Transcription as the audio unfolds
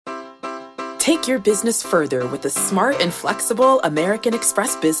Take your business further with the smart and flexible American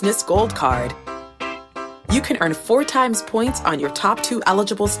Express Business Gold Card. You can earn 4 times points on your top 2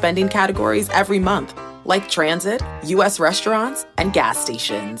 eligible spending categories every month, like transit, U.S. restaurants, and gas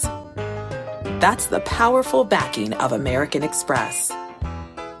stations. That's the powerful backing of American Express.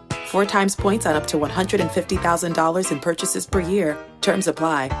 4 times points on up to $150,000 in purchases per year. Terms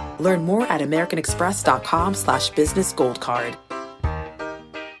apply. Learn more at americanexpress.com/businessgoldcard.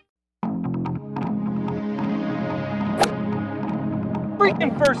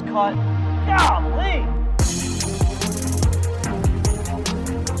 Freaking first cut. Golly.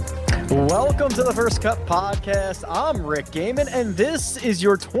 Welcome to the First Cut Podcast. I'm Rick Gaiman, and this is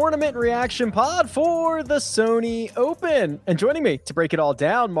your tournament reaction pod for the Sony Open. And joining me to break it all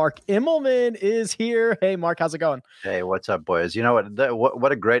down, Mark Immelman is here. Hey, Mark, how's it going? Hey, what's up, boys? You know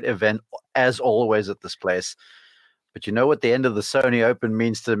what a great event, as always, at this place. But you know what the end of the Sony Open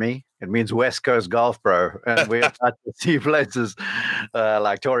means to me? It means West Coast golf, bro. And we're about to see places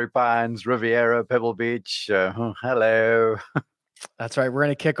like Torrey Pines, Riviera, Pebble Beach. Hello. That's right. We're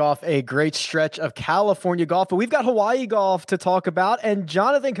going to kick off a great stretch of California golf, but we've got Hawaii golf to talk about. And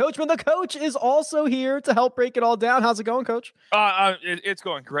Jonathan Coachman, the coach, is also here to help break it all down. How's it going, Coach? It's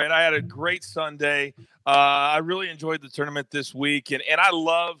going great. I had a great Sunday. I really enjoyed the tournament this week, and I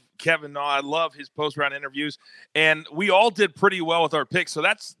love Kevin Na. I love his post-round interviews, and we all did pretty well with our picks. So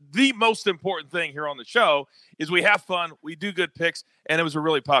that's the most important thing here on the show is we have fun, we do good picks, and it was a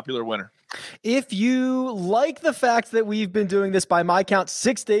really popular winner. If you like the fact that we've been doing this by my count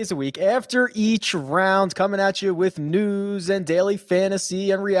 6 days a week after each round, coming at you with news and daily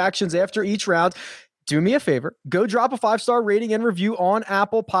fantasy and reactions after each round, do me a favor, go drop a 5-star rating and review on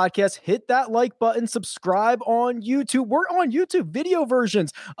Apple Podcasts. Hit that like button, subscribe on YouTube. We're on YouTube. Video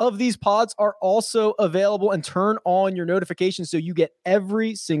versions of these pods are also available, and turn on your notifications so you get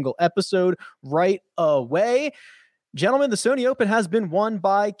every single episode right away. Gentlemen, the Sony Open has been won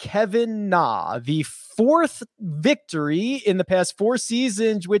by Kevin Na, the 4th victory in the past 4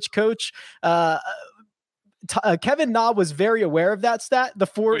 seasons, which Coach Kevin Na was very aware of that stat. The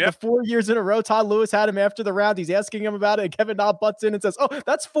 4 years in a row, Todd Lewis had him after the round. He's asking him about it, and Kevin Na butts in and says, "Oh,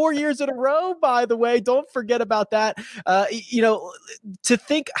 that's 4 years in a row, by the way. Don't forget about that." To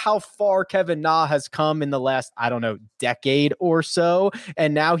think how far Kevin Na has come in the last, decade or so,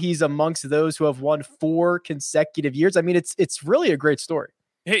 and now he's amongst those who have won 4 consecutive years. I mean, it's really a great story.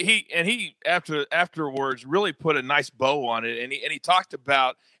 He afterwards really put a nice bow on it, and he talked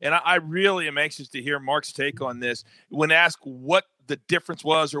about, and I really am anxious to hear Mark's take on this when asked what the difference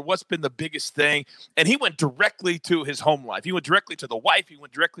was or what's been the biggest thing, and he went directly to his home life. He went directly to the wife. He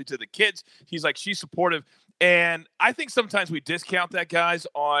went directly to the kids. He's like, she's supportive, and I think sometimes we discount that, guys,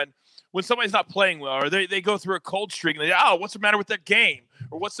 on when somebody's not playing well or they go through a cold streak and what's the matter with their game,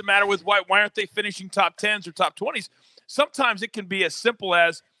 or what's the matter with why aren't they finishing top 10s or top 20s? Sometimes it can be as simple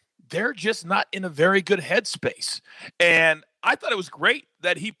as they're just not in a very good headspace. And I thought it was great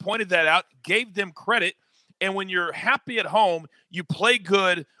that he pointed that out, gave them credit. And when you're happy at home, you play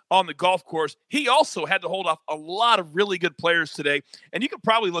good on the golf course. He also had to hold off a lot of really good players today. And you could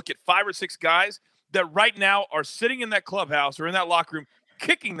probably look at 5 or 6 guys that right now are sitting in that clubhouse or in that locker room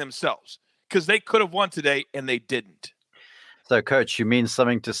kicking themselves because they could have won today and they didn't. So, Coach, you mean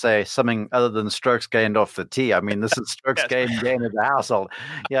something other than strokes gained off the tee? I mean, this is strokes gained at the household.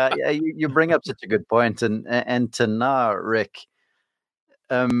 Yeah, you bring up such a good point. And to now, Rick,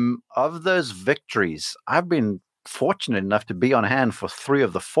 of those victories, I've been fortunate enough to be on hand for 3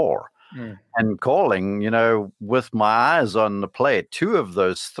 of the 4 and calling, with my eyes on the play, 2 of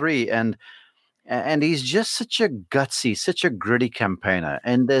those 3. And he's just such a gutsy, such a gritty campaigner.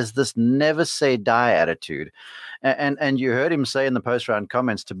 And there's this never say die attitude. And you heard him say in the post-round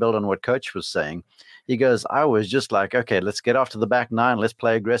comments, to build on what Coach was saying, he goes, I was just like, okay, let's get off to the back 9. Let's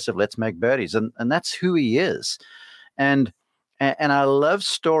play aggressive. Let's make birdies. And that's who he is. And I love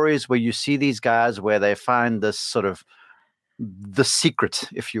stories where you see these guys where they find this sort of the secret,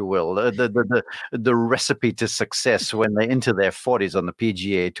 if you will, the recipe to success when they're into their 40s on the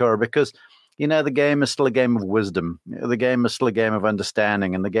PGA Tour, because the game is still a game of wisdom. The game is still a game of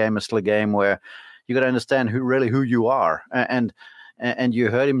understanding, and the game is still a game where you got to understand who you are. And you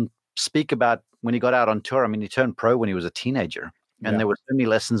heard him speak about when he got out on tour. I mean, he turned pro when he was a teenager, and there were so many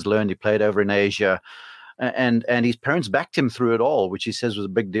lessons learned. He played over in Asia, and his parents backed him through it all, which he says was a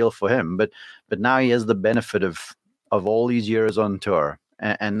big deal for him. But now he has the benefit of all these years on tour.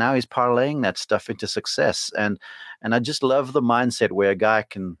 And now he's parlaying that stuff into success. And I just love the mindset where a guy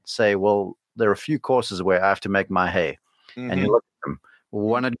can say, well, there are a few courses where I have to make my hay. Mm-hmm. And you look at them.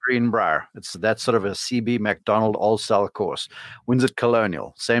 Won at Greenbrier. That's sort of a CB McDonald All-Cell course. Wins at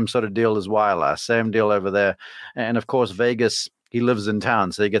Colonial. Same sort of deal as Weiler. Same deal over there. And of course, Vegas, he lives in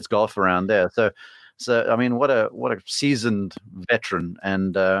town, so he gets golf around there. So I mean, what a seasoned veteran.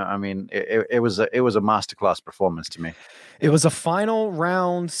 And I mean, it was a masterclass performance to me. It was a final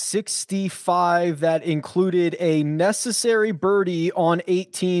round 65 that included a necessary birdie on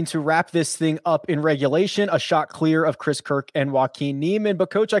 18 to wrap this thing up in regulation, a shot clear of Chris Kirk and Joaquin Niemann. But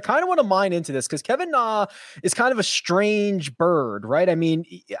Coach, I kind of want to mine into this because Kevin Na is kind of a strange bird, right? I mean,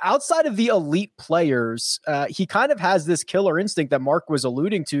 outside of the elite players, he kind of has this killer instinct that Mark was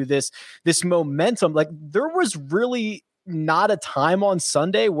alluding to, this momentum. Like, there was really not a time on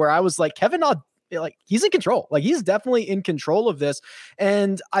Sunday where I was like, Kevin Na, like, he's in control. Like, he's definitely in control of this.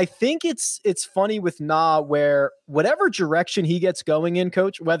 And I think it's funny with Na, where whatever direction he gets going in,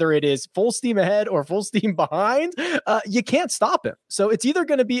 Coach, whether it is full steam ahead or full steam behind, you can't stop him. So it's either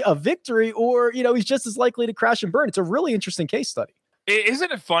going to be a victory or, he's just as likely to crash and burn. It's a really interesting case study.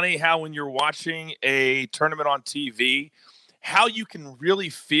 Isn't it funny how when you're watching a tournament on TV, how you can really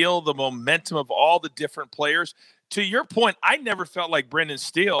feel the momentum of all the different players? To your point, I never felt like Brendan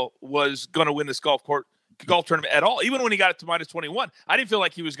Steele was going to win this golf tournament at all. Even when he got it to minus 21, I didn't feel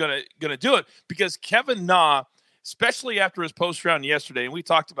like he was going to do it, because Kevin Na, especially after his post round yesterday, and we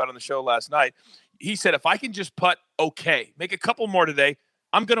talked about it on the show last night, he said, if I can just putt okay, make a couple more today,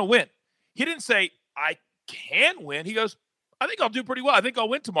 I'm going to win. He didn't say, I can win. He goes, I think I'll do pretty well. I think I'll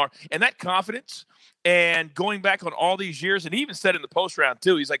win tomorrow. And that confidence, and going back on all these years, and he even said in the post round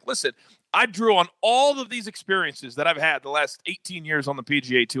too, he's like, listen, I drew on all of these experiences that I've had the last 18 years on the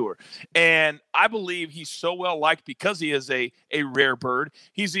PGA Tour. And I believe he's so well liked because he is a rare bird.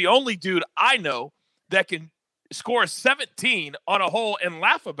 He's the only dude I know that can score a 17 on a hole and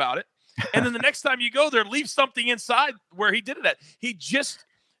laugh about it. And then the next time you go there, leave something inside where he did it at. He just,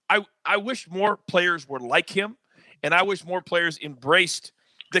 I wish more players were like him. And I wish more players embraced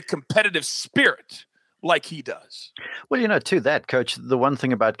the competitive spirit like he does. Well, to that, Coach, the one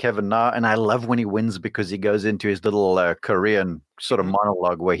thing about Kevin Na, and I love when he wins because he goes into his little Korean sort of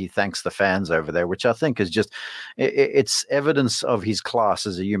monologue where he thanks the fans over there, which I think is just, it's evidence of his class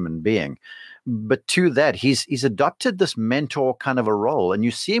as a human being. But to that, he's adopted this mentor kind of a role. And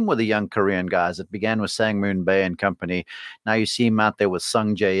you see him with the young Korean guys. It began with Sang Moon Bae and company. Now you see him out there with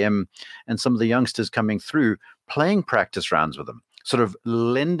Sung J.M. and some of the youngsters coming through, playing practice rounds with him, sort of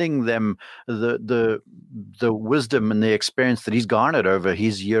lending them the wisdom and the experience that he's garnered over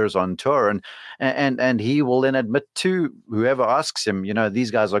his years on tour. And he will then admit to whoever asks him, these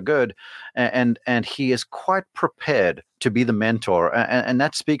guys are good. And he is quite prepared to be the mentor. And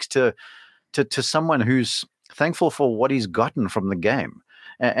that speaks to someone who's thankful for what he's gotten from the game.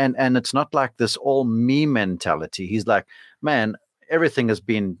 And it's not like this all me mentality. He's like, man, everything has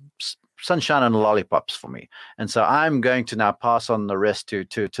been sunshine and lollipops for me. And so I'm going to now pass on the rest to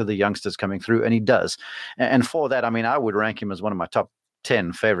the youngsters coming through. And he does. And for that, I mean, I would rank him as one of my top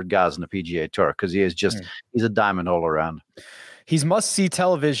 10 favorite guys in the PGA Tour, because he is just, he's a diamond all around. He's must-see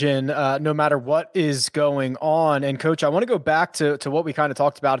television no matter what is going on. And Coach, I want to go back to what we kind of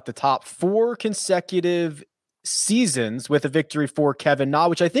talked about at the top. 4 consecutive seasons with a victory for Kevin Na,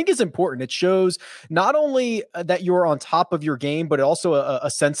 which I think is important. It shows not only that you're on top of your game, but also a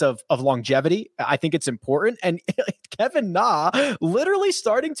sense of longevity. I think it's important. And Kevin Na literally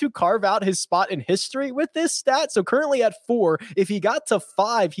starting to carve out his spot in history with this stat. So currently at 4, if he got to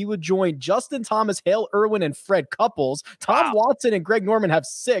 5, he would join Justin Thomas, Hale Irwin, and Fred Couples. Tom Watson and Greg Norman have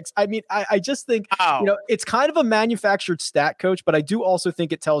 6. I mean, I just think, it's kind of a manufactured stat, Coach, but I do also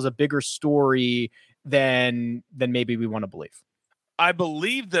think it tells a bigger story than maybe we want to believe. I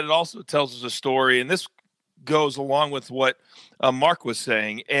believe that it also tells us a story, and this goes along with what Mark was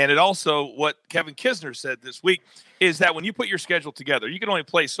saying, and it also what Kevin Kisner said this week, is that when you put your schedule together, you can only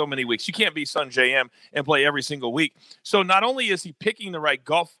play so many weeks. You can't be Sun JM and play every single week. So not only is he picking the right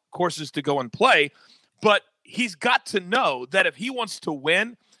golf courses to go and play, but he's got to know that if he wants to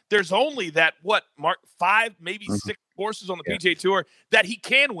win, there's only that, Mark, 5, maybe 6 courses on the PGA Tour that he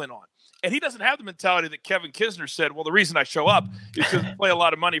can win on. And he doesn't have the mentality that Kevin Kisner said, well, the reason I show up is to play a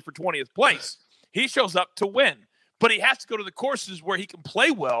lot of money for 20th place. He shows up to win. But he has to go to the courses where he can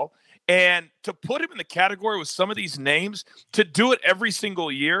play well. And to put him in the category with some of these names, to do it every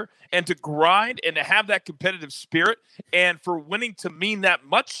single year and to grind and to have that competitive spirit and for winning to mean that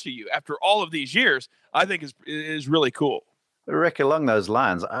much to you after all of these years, I think is really cool. Rick, along those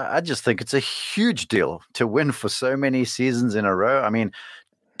lines, I just think it's a huge deal to win for so many seasons in a row. I mean,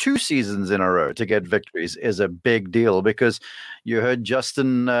 2 seasons in a row to get victories is a big deal, because you heard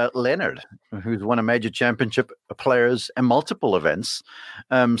Justin Leonard, who's won a major championship players and multiple events,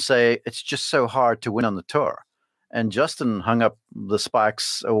 say it's just so hard to win on the tour. And Justin hung up the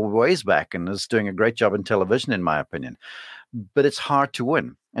spikes a ways back and is doing a great job in television, in my opinion. But it's hard to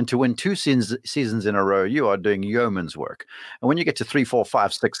win. And to win 2 seasons in a row, you are doing yeoman's work. And when you get to 3, 4,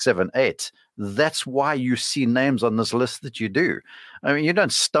 5, 6, 7, 8, that's why you see names on this list that you do. I mean, you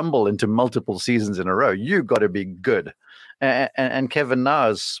don't stumble into multiple seasons in a row. You've got to be good. And Kevin Na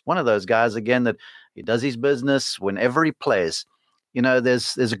is one of those guys, again, that he does his business whenever he plays. You know,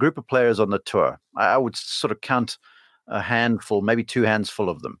 there's a group of players on the tour. I would sort of count a handful, maybe 2 hands full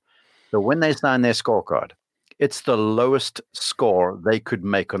of them. So when they sign their scorecard, it's the lowest score they could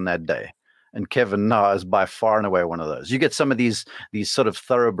make on that day. And Kevin Na is by far and away one of those. You get some of these sort of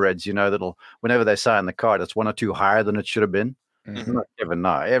thoroughbreds, you know, that'll, whenever they sign the card, it's 1 or 2 higher than it should have been. Mm-hmm. Not Kevin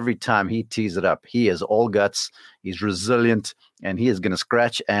Na. Every time he tees it up, he is all guts, he's resilient, and he is going to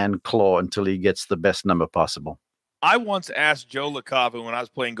scratch and claw until he gets the best number possible. I once asked Joe LaCava when I was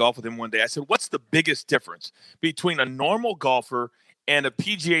playing golf with him one day, I said, what's the biggest difference between a normal golfer and a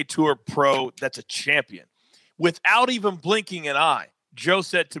PGA Tour pro that's a champion? Without even blinking an eye, Joe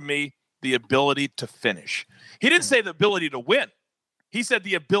said to me, the ability to finish. He didn't say the ability to win. He said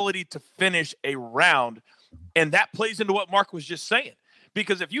the ability to finish a round. And that plays into what Mark was just saying.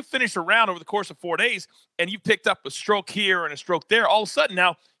 Because if you finish a round over the course of 4 days and you picked up a stroke here and a stroke there, all of a sudden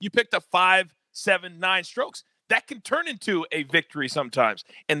now you picked up 5, 7, 9 strokes. That can turn into a victory sometimes.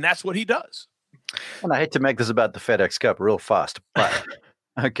 And that's what he does. And I hate to make this about the FedEx Cup real fast, but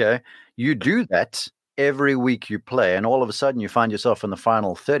okay, you do that every week you play, and all of a sudden you find yourself in the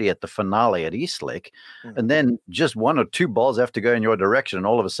final 30 at the finale at Eastlake, and then just 1 or 2 balls have to go in your direction, and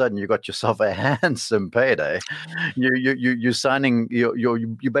all of a sudden you got yourself a handsome payday. You're signing,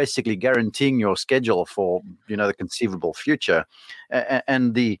 you're basically guaranteeing your schedule for, you know, the conceivable future,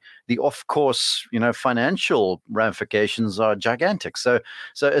 and the off course, you know, financial ramifications are gigantic. So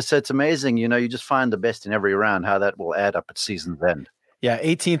it's amazing, you know, you just find the best in every round, how that will add up at season's end. Yeah,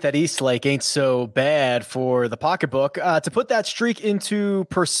 18th at Eastlake ain't so bad for the pocketbook. To put that streak into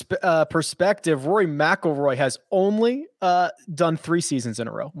perspective, Rory McIlroy has only done 3 seasons in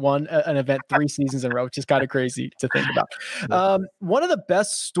a row, won an event 3 seasons in a row, which is kind of crazy to think about. One of the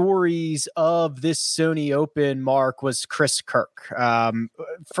best stories of this Sony Open, Mark, was Chris Kirk.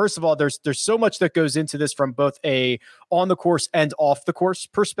 First of all, there's so much that goes into this from both a on the course and off the course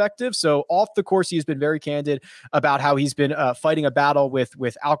perspective. So off the course, he's been very candid about how he's been fighting a battle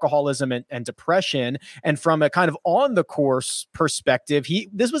with alcoholism and depression. And from a kind of on the course perspective,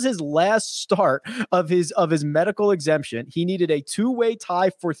 this was his last start of his medical exemption. He needed a 2-way tie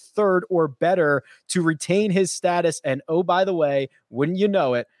for 3rd or better to retain his status. And oh, by the way, wouldn't you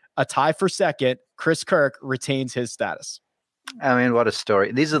know it, a tie for 2nd, Chris Kirk retains his status. I mean, what a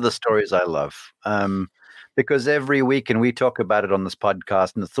story. These are the stories I love. Because every week, and we talk about it on this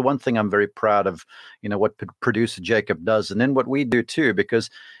podcast, and it's the one thing I'm very proud of, you know, what producer Jacob does, and then what we do too, because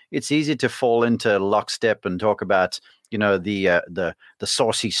it's easy to fall into lockstep and talk about, you know, the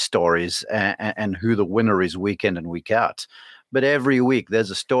saucy stories and who the winner is week in and week out. But every week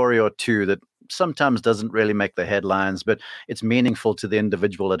there's a story or two that sometimes doesn't really make the headlines, but it's meaningful to the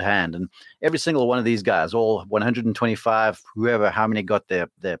individual at hand. And every single one of these guys, all 125, whoever, how many got their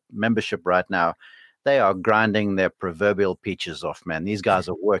membership right now, they are grinding their proverbial peaches off, man. These guys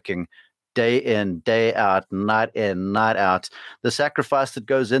are working day in, day out, night in, night out. The sacrifice that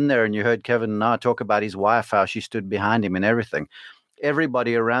goes in there, and you heard Kevin Na talk about his wife, how she stood behind him and everything.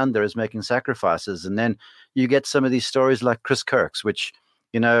 Everybody around there is making sacrifices. And then you get some of these stories like Chris Kirk's, which,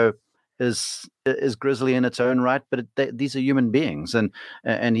 you know, is grisly in its own right, but these are human beings.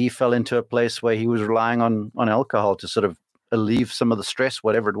 And he fell into a place where he was relying on alcohol to sort of alleviate some of the stress,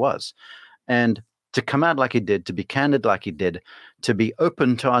 whatever it was. And to come out like he did, to be candid like he did, to be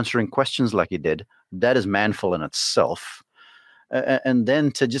open to answering questions like he did, that is manful in itself. And then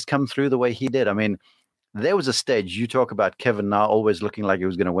to just come through the way he did. I mean, there was a stage, you talk about Kevin Na always looking like he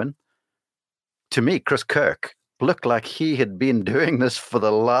was going to win. To me, Chris Kirk looked like he had been doing this for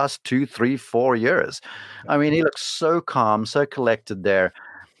the last 2, 3, 4 years. I mean, he looked so calm, so collected there.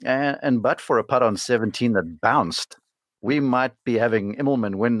 And but for a putt on 17 that bounced, we might be having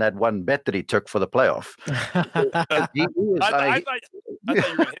Immelman win that one bet that he took for the playoff. I thought you were going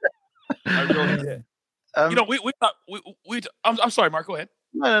to hit. I really did. You know, we thought I'm sorry, Mark, go ahead.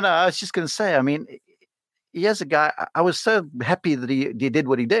 No. I was just going to say, I mean, he has a guy. I was so happy that he did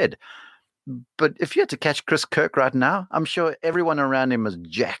what he did. But if you had to catch Chris Kirk right now, I'm sure everyone around him is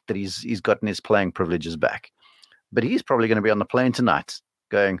jacked that he's gotten his playing privileges back. But he's probably going to be on the plane tonight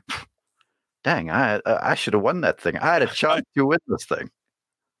going, dang, I should have won that thing. I had a chance to win this thing.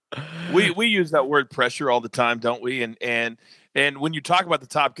 We use that word pressure all the time, don't we? And when you talk about the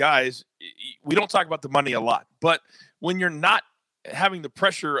top guys, we don't talk about the money a lot. But when you're not having the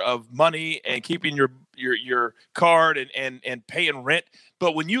pressure of money and keeping your card and paying rent,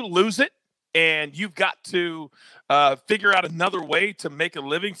 but when you lose it and you've got to figure out another way to make a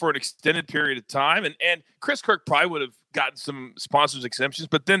living for an extended period of time, and Chris Kirk probably would have gotten some sponsors exemptions,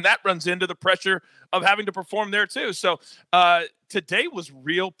 but then that runs into the pressure of having to perform there too. So today was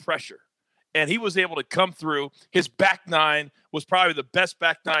real pressure, and he was able to come through. His back nine was probably the best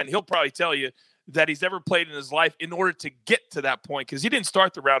back nine he'll probably tell you that he's ever played in his life in order to get to that point, because he didn't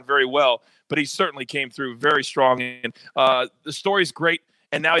start the round very well, but he certainly came through very strong. And the story's great,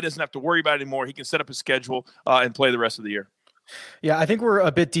 and now he doesn't have to worry about it anymore. He can set up his schedule and play the rest of the year. Yeah, I think we're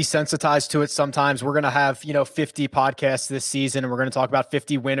a bit desensitized to it sometimes. We're going to have, 50 podcasts this season, and we're going to talk about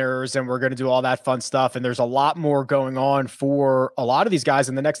 50 winners, and we're going to do all that fun stuff. And there's a lot more going on for a lot of these guys.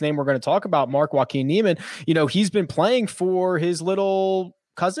 And the next name we're going to talk about, Joaquin Niemann, he's been playing for his little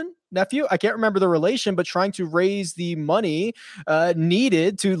nephew. I can't remember the relation, but trying to raise the money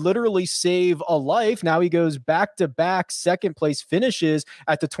needed to literally save a life. Now he goes back-to-back second place finishes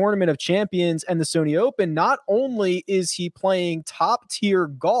at the Tournament of Champions and the Sony Open. Not only is he playing top tier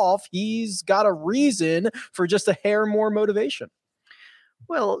golf, he's got a reason for just a hair more motivation.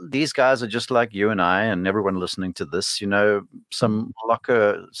 Well, these guys are just like you and I and everyone listening to this. Some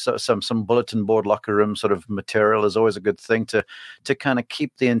bulletin board locker room sort of material is always a good thing to kind of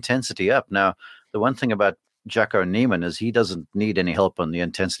keep the intensity up. Now, the one thing about Jacko Niemann is he doesn't need any help on the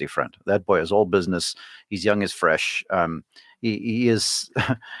intensity front. That boy is all business. He's young, he's fresh. He's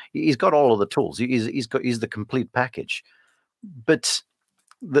got all of the tools. He's the complete package. But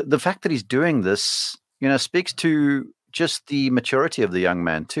the fact that he's doing this, speaks to just the maturity of the young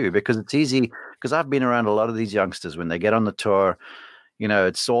man too, because it's easy, because I've been around a lot of these youngsters when they get on the tour,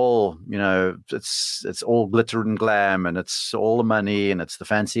 it's all, it's all glitter and glam, and it's all the money, and it's the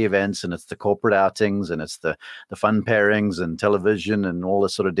fancy events, and it's the corporate outings, and it's the fun pairings and television and all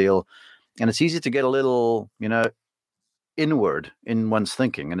this sort of deal. And it's easy to get a little, inward in one's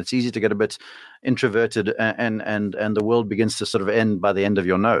thinking, and it's easy to get a bit introverted, and the world begins to sort of end by the end of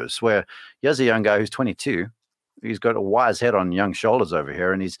your nose. Where here's a young guy who's 22. He's got a wise head on young shoulders over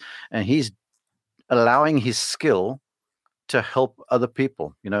here, and he's allowing his skill to help other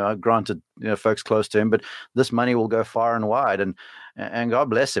people. Granted, folks close to him, but this money will go far and wide, and God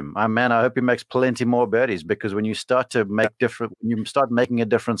bless him. I hope he makes plenty more birdies, because when you start making a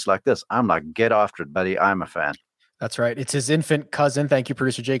difference like this, I'm like, get after it, buddy. I'm a fan. That's right. It's his infant cousin. Thank you,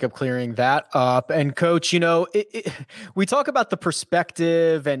 producer Jacob, clearing that up. And Coach, we talk about the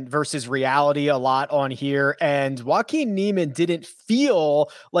perspective and versus reality a lot on here. And Joaquin Niemann didn't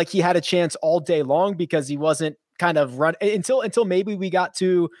feel like he had a chance all day long, because he wasn't kind of run until maybe we got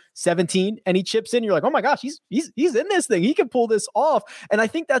to 17 and he chips in. You're like, oh my gosh, he's in this thing. He can pull this off. And I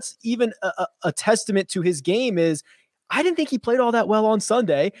think that's even a testament to his game. Is I didn't think he played all that well on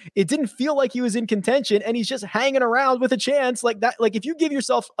Sunday. It didn't feel like he was in contention, and he's just hanging around with a chance like that. Like, if you give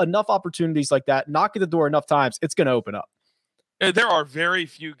yourself enough opportunities like that, knock at the door enough times, it's going to open up. There are very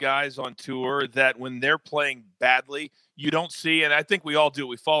few guys on tour that when they're playing badly, you don't see, and I think we all do.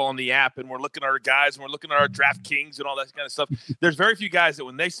 We follow on the app, and we're looking at our guys, and we're looking at our DraftKings and all that kind of stuff. There's very few guys that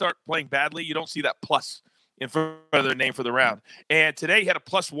when they start playing badly, you don't see that plus in front of their name for the round. And today he had a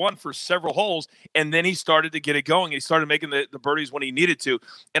 +1 for several holes, and then he started to get it going. He started making the birdies when he needed to.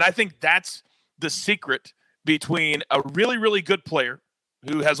 And I think that's the secret between a really, really good player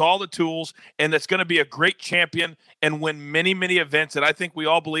who has all the tools and that's going to be a great champion and win many, many events. And I think we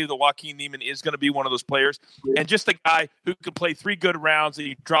all believe that Joaquin Niemann is going to be one of those players. And just a guy who can play 3 good rounds and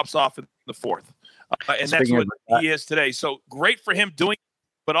he drops off in the 4th. And that's what he is today. So great for him doing it,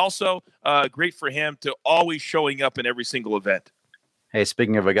 but also great for him to always showing up in every single event. Hey,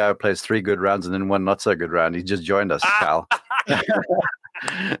 speaking of a guy who plays 3 good rounds and then 1 not so good round, he just joined us, Cal.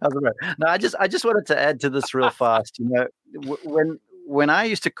 No, I just wanted to add to this real fast. When I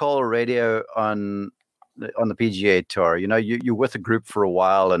used to call radio on the PGA Tour, you're with a group for a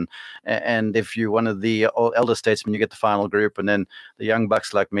while, and if you're one of the elder statesmen, you get the final group, and then the young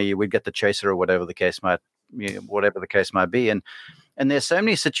bucks like me, we'd get the chaser or whatever the case might be, and there's so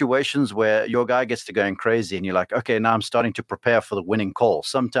many situations where your guy gets to going crazy, and you're like, okay, now I'm starting to prepare for the winning call,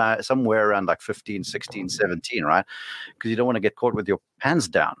 somewhere around like 15, 16, 17, right? Because you don't want to get caught with your pants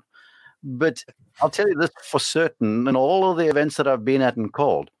down. But I'll tell you this for certain, in all of the events that I've been at and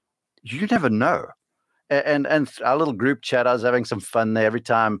called, you never know. And our little group chat, I was having some fun there. Every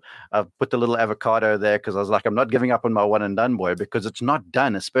time I put the little avocado there, because I was like, I'm not giving up on my one and done, boy, because it's not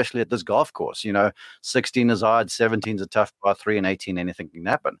done, especially at this golf course. 16 is hard, 17 is a tough par 3, and 18, anything can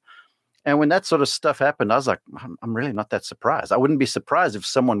happen. And when that sort of stuff happened, I was like, I'm really not that surprised. I wouldn't be surprised if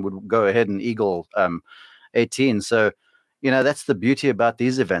someone would go ahead and eagle 18. So, that's the beauty about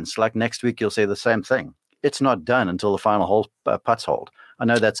these events. Like next week, you'll say the same thing. It's not done until the final hole putts hold. I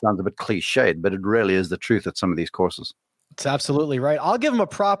know that sounds a bit cliched, but it really is the truth at some of these courses. It's absolutely right. I'll give him a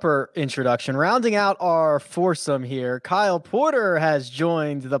proper introduction. Rounding out our foursome here, Kyle Porter has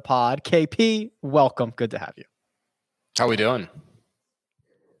joined the pod. KP, welcome. Good to have you. How we doing?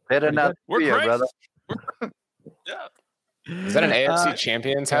 Better not. We're great, brother. Yeah. Is that an AFC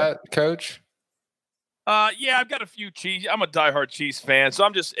Champions hat, Coach? Yeah, I've got a few cheese. I'm a diehard Chiefs fan, so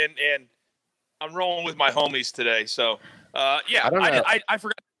I'm just and I'm rolling with my homies today. So, yeah, I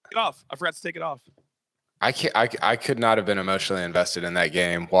forgot to take it off. I forgot to take it off. I could not have been emotionally invested in that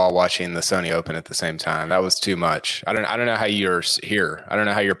game while watching the Sony Open at the same time. That was too much. I don't know how you're here. I don't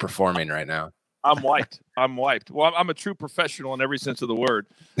know how you're performing right now. I'm wiped. Well, I'm a true professional in every sense of the word,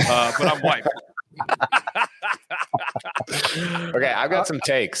 but I'm wiped. Okay, I've got some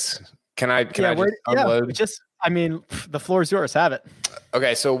takes. Can I just unload? The floor is yours. Have it.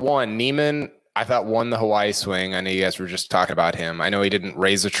 Okay, so one, Neiman, I thought won the Hawaii swing. I know you guys were just talking about him. I know he didn't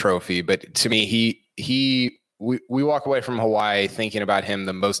raise a trophy, but to me, we walk away from Hawaii thinking about him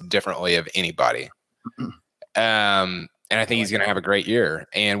the most differently of anybody. And I think he's going to have a great year.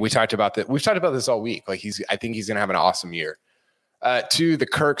 And we talked about that. We've talked about this all week. I think he's going to have an awesome year. To the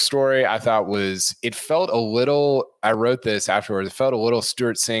Kirk story, I thought it felt a little, I wrote this afterwards, it felt a little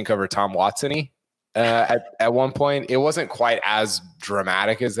Stuart Sink over Tom Watson-y at one point. It wasn't quite as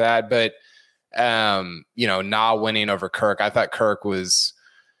dramatic as that, but, not winning over Kirk. I thought Kirk was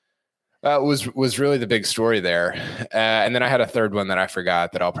really the big story there. And then I had a third one that I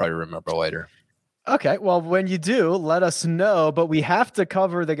forgot that I'll probably remember later. Okay, well, when you do, let us know. But we have to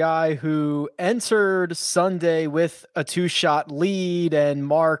cover the guy who entered Sunday with a 2-shot lead, and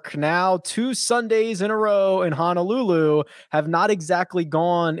Mark, now 2 Sundays in a row in Honolulu have not exactly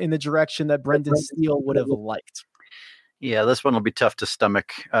gone in the direction that Brendan Steele would have liked. Yeah, this one will be tough to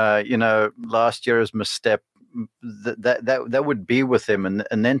stomach. Last year's misstep, that would be with him,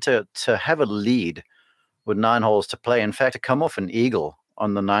 and then to have a lead with 9 holes to play. In fact, to come off an eagle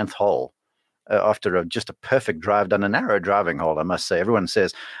on the 9th hole. After just a perfect drive down a narrow driving hole, I must say. Everyone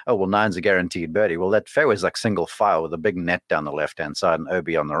says, oh, well, 9's a guaranteed birdie. Well, that fairway's like single file with a big net down the left-hand side and OB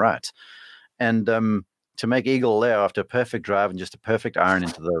on the right. And to make eagle there after a perfect drive and just a perfect iron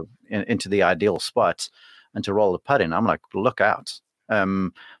into the ideal spot and to roll the putt in, I'm like, look out.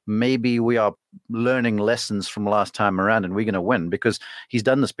 Maybe we are learning lessons from last time around and we're going to win, because he's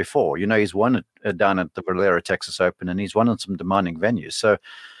done this before. He's won it down at the Valero Texas Open, and he's won in some demanding venues. So,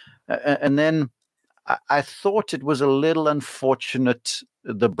 and then I thought it was a little unfortunate,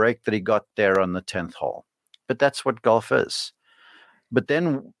 the break that he got there on the 10th hole. But that's what golf is. But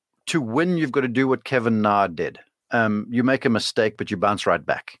then to win, you've got to do what Kevin Na did. You make a mistake, but you bounce right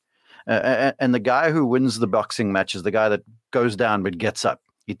back. And the guy who wins the boxing match is the guy that goes down but gets up.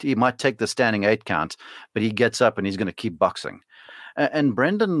 He might take the standing 8 count, but he gets up and he's going to keep boxing. And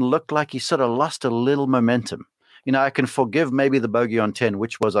Brendan looked like he sort of lost a little momentum. I can forgive maybe the bogey on 10,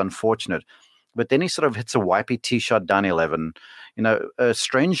 which was unfortunate. But then he sort of hits a wipey tee shot down 11. A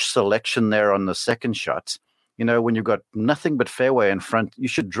strange selection there on the second shot. When you've got nothing but fairway in front, you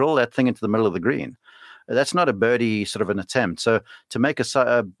should drill that thing into the middle of the green. That's not a birdie sort of an attempt. So to make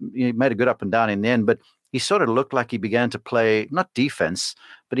he made a good up and down in the end, but he sort of looked like he began to play, not defense,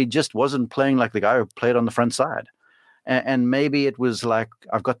 but he just wasn't playing like the guy who played on the front side. And maybe it was like,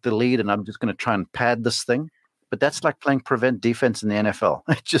 I've got the lead and I'm just going to try and pad this thing. But that's like playing prevent defense in the NFL.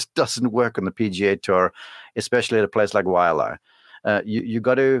 It just doesn't work on the PGA Tour, especially at a place like Wailea. You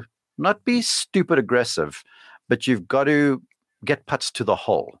got to not be stupid aggressive, but you've got to get putts to the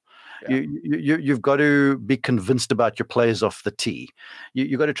hole. Yeah. You've got to be convinced about your plays off the tee.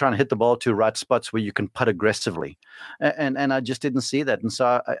 You've got to try and hit the ball to right spots where you can putt aggressively. And I just didn't see that. And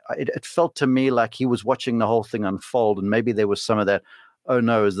so it felt to me like he was watching the whole thing unfold, and maybe there was some of that, oh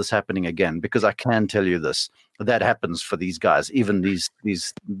no, is this happening again? Because I can tell you this, that happens for these guys, even these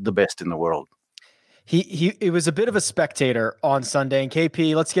the best in the world. He was a bit of a spectator on Sunday. And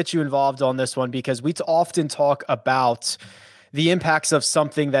KP, let's get you involved on this one, because we often talk about the impacts of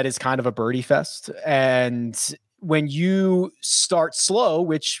something that is kind of a birdie fest. And when you start slow,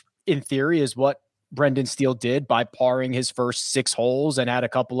 which in theory is what Brendan Steele did by parring his first 6 holes and had a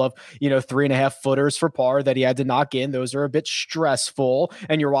couple of, 3.5 footers for par that he had to knock in. Those are a bit stressful.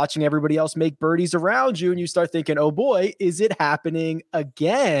 And you're watching everybody else make birdies around you and you start thinking, oh boy, is it happening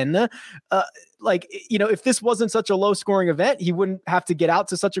again? If this wasn't such a low scoring event, he wouldn't have to get out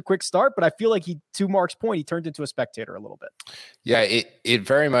to such a quick start. But I feel like to Mark's point, he turned into a spectator a little bit. Yeah, it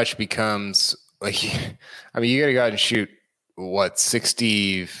very much becomes like, you got to go out and shoot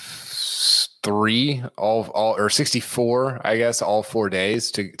 63 or 64, I guess, all 4 days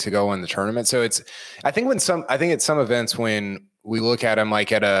to go in the tournament. So I think at some events when we look at them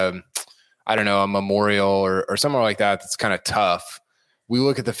like at a memorial or somewhere like that, that's kind of tough. We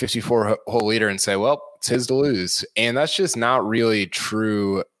look at the 54 hole leader and say, well, it's his to lose. And that's just not really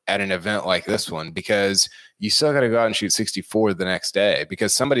true at an event like this one, because you still got to go out and shoot 64 the next day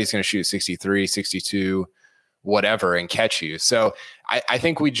because somebody's going to shoot 63, 62, whatever, and catch you. So I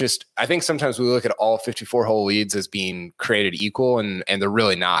think sometimes we look at all 54 hole leads as being created equal, and they're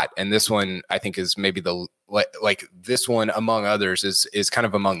really not. And this one, I think, is maybe this one among others is kind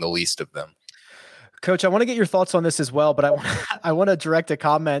of among the least of them. Coach, I want to get your thoughts on this as well, but I want to direct a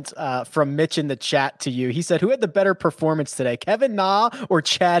comment from Mitch in the chat to you. He said, who had the better performance today, Kevin Na or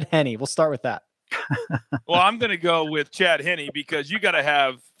Chad Henne? We'll start with that. Well, I'm going to go with Chad Henne because you got to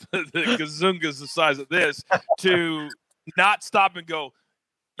have the gazungas the size of this to not stop and go,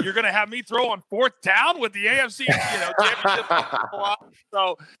 you're going to have me throw on 4th down with the AFC championship.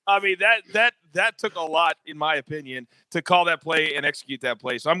 So, that took a lot, in my opinion, to call that play and execute that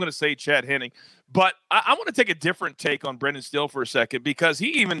play. So I'm going to say Chad Henne. But I want to take a different take on Brendan Steele for a second, because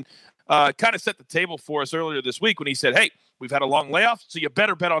he even kind of set the table for us earlier this week when he said, hey, we've had a long layoff, so you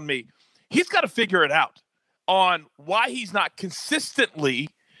better bet on me. He's got to figure it out on why he's not consistently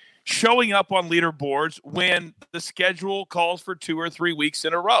showing up on leaderboards when the schedule calls for 2 or 3 weeks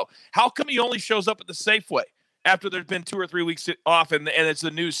in a row. How come he only shows up at the Safeway after there's been 2 or 3 weeks off and it's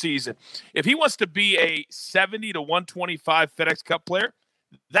a new season? If he wants to be a 70 to 125 FedEx Cup player,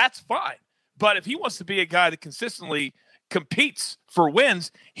 that's fine. But if he wants to be a guy that consistently competes for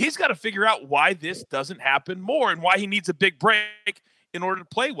wins, he's got to figure out why this doesn't happen more and why he needs a big break in order to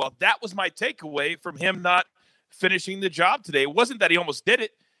play well. That was my takeaway from him not finishing the job today. It wasn't that he almost did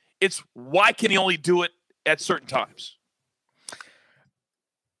it. It's why can he only do it at certain times?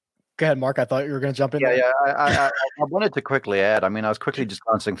 Go ahead, Mark. I thought you were going to jump in. Yeah. I wanted to quickly add. I was quickly just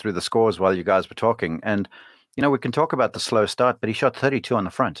glancing through the scores while you guys were talking. And, we can talk about the slow start, but he shot 32 on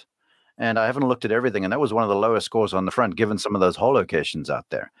the front. And I haven't looked at everything. And that was one of the lowest scores on the front, given some of those hole locations out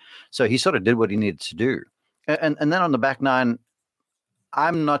there. So he sort of did what he needed to do. And then on the back nine,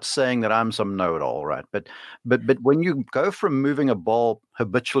 I'm not saying that I'm some know-it-all, right? But when you go from moving a ball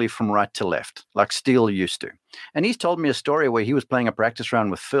habitually from right to left, like Steele used to, and he's told me a story where he was playing a practice round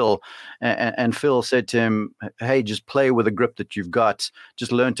with Phil, and Phil said to him, hey, just play with the grip that you've got.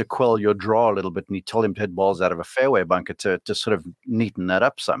 Just learn to quell your draw a little bit. And he told him to hit balls out of a fairway bunker to sort of neaten that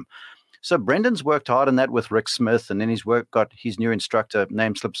up some. So Brendan's worked hard on that with Rick Smith, and then he's got his new instructor,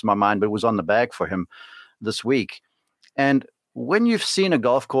 name slips my mind, but it was on the bag for him this week. And when you've seen a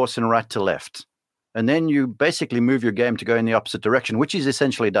golf course in right to left, and then you basically move your game to go in the opposite direction, which he's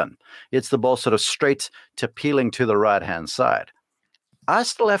essentially done. It's the ball sort of straight to peeling to the right-hand side. I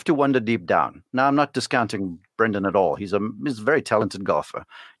still have to wonder deep down. Now, I'm not discounting Brendan at all. He's a very talented golfer.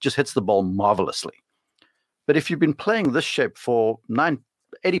 Just hits the ball marvelously. But if you've been playing this shape for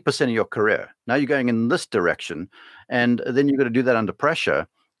 80% of your career, now you're going in this direction, and then you've got to do that under pressure,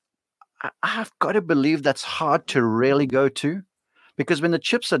 I've got to believe that's hard to really go to, because when the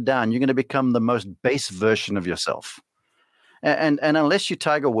chips are down, you're going to become the most base version of yourself. And unless you're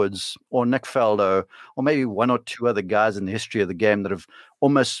Tiger Woods or Nick Faldo or maybe one or two other guys in the history of the game that have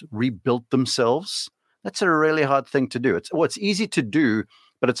almost rebuilt themselves, that's a really hard thing to do. It's easy to do,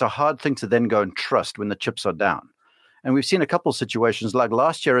 but it's a hard thing to then go and trust when the chips are down. And we've seen a couple of situations like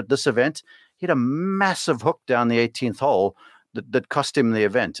last year at this event. He had a massive hook down the 18th hole that cost him the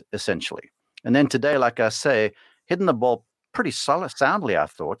event, essentially. And then today, like I say, hitting the ball pretty soundly, I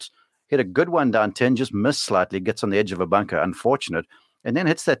thought. Hit a good one down 10, just missed slightly, gets on the edge of a bunker, unfortunate, and then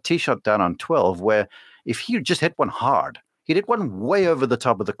hits that tee shot down on 12, where if he just hit one hard, he'd hit one way over the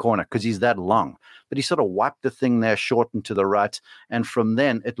top of the corner because he's that long. But he sort of wiped the thing there, shortened to the right, and from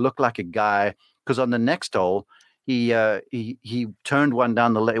then it looked like a guy, because on the next hole, he turned one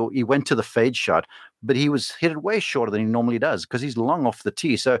down the lane. He went to the fade shot, but he was hit it way shorter than he normally does because he's long off the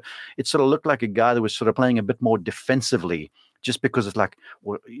tee. So it sort of looked like a guy that was sort of playing a bit more defensively, just because it's like,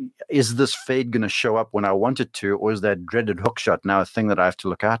 well, is this fade going to show up when I want it to, or is that dreaded hook shot now a thing that I have to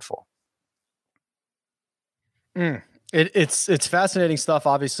look out for? It's fascinating stuff.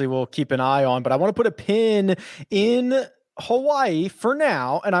 Obviously, we'll keep an eye on, but I want to put a pin in Hawaii for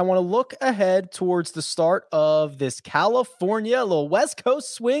now, and I want to look ahead towards the start of this California little West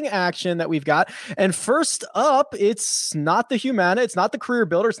Coast swing action that we've got. And first up, it's not the Humana, it's not the Career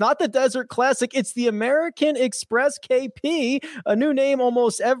Builder, it's not the Desert Classic, it's the American Express KP, a new name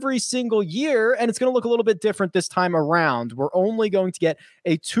almost every single year, and it's going to look a little bit different this time around. We're only going to get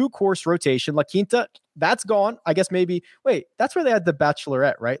a 2-course rotation. La Quinta, that's gone. I guess maybe, wait, that's where they had the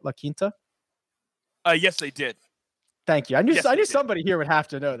Bachelorette, right? La Quinta? Yes, they did. Thank you. I knew somebody here would have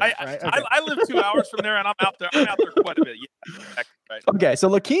to know that. Right? Okay. I live 2 hours from there, and I'm out there quite a bit. Yeah, right. Okay, so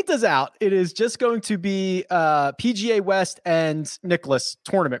La Quinta's out. It is just going to be PGA West and Nicholas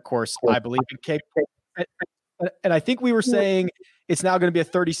tournament course, I believe. And I think we were saying it's now going to be a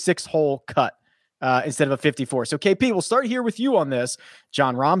 36-hole cut instead of a 54. So KP, we'll start here with you on this.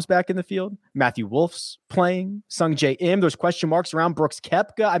 John Rahm's back in the field. Matthew Wolf's playing. Sung Jae Im. There's question marks around Brooks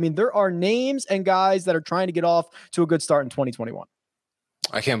Koepka. I mean, there are names and guys that are trying to get off to a good start in 2021.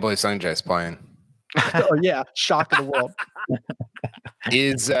 I can't believe Sung Jae's playing. Oh yeah, shock of the world.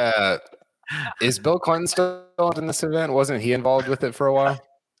 Is Bill Clinton still in this event? Wasn't he involved with it for a while?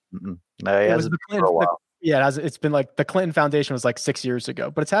 No, he hasn't for a while. Yeah, it's been like the Clinton Foundation was like 6 years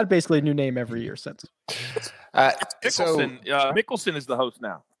ago, but it's had basically a new name every year since. Mickelson is the host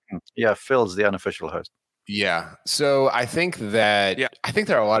now. Yeah, Phil's the unofficial host. Yeah. So I think there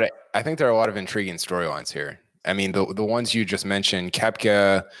are a lot of intriguing storylines here. I mean, the ones you just mentioned,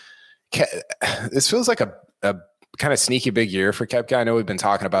 Koepka. This feels like a kind of sneaky big year for Koepka. I know we've been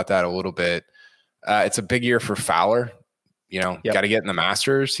talking about that a little bit. It's a big year for Fowler. Got to get in the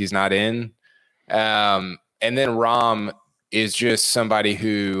Masters. He's not in. And then Rahm is just somebody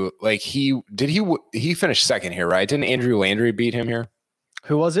who, like, he finished second here, right? Didn't Andrew Landry beat him here?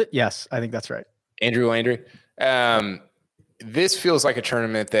 Who was it? Yes, I think that's right. Andrew Landry. This feels like a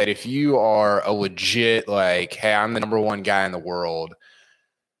tournament that if you are a legit, like, hey, I'm the number one guy in the world,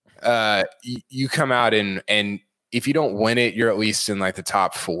 you come out and if you don't win it, you're at least in like the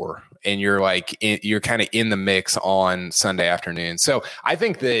top 4 and you're like, you're kind of in the mix on Sunday afternoon. So I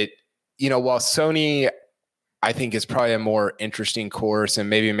think that, while Sony, I think is probably a more interesting course and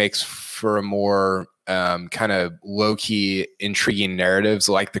maybe makes for a more kind of low-key, intriguing narratives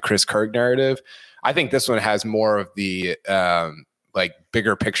like the Chris Kirk narrative, I think this one has more of the like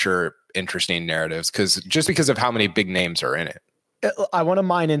bigger picture, interesting narratives because of how many big names are in it. I want to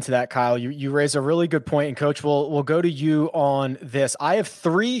mine into that, Kyle. You raise a really good point, and Coach, we'll go to you on this. I have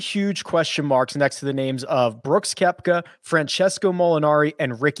 3 huge question marks next to the names of Brooks Koepka, Francesco Molinari,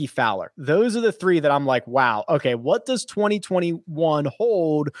 and Ricky Fowler. Those are the 3 that I'm like, wow, okay, what does 2021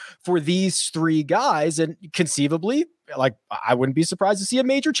 hold for these 3 guys? And conceivably, like, I wouldn't be surprised to see a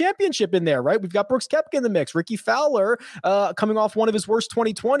major championship in there, right? We've got Brooks Koepka in the mix, Ricky Fowler coming off one of his worst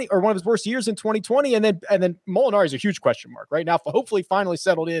 2020 or one of his worst years in 2020, and then Molinari is a huge question mark right now. Hopefully, finally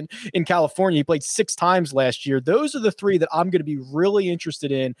settled in California. He played 6 times last year. Those are the 3 that I'm going to be really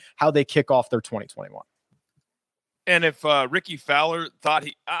interested in how they kick off their 2021. And if Ricky Fowler thought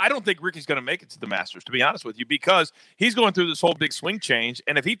I don't think Ricky's going to make it to the Masters, to be honest with you, because he's going through this whole big swing change,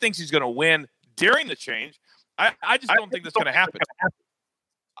 and if he thinks he's going to win during the change, I just don't think that's going to happen.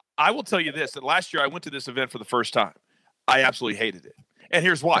 I will tell you this, that last year I went to this event for the first time. I absolutely hated it. And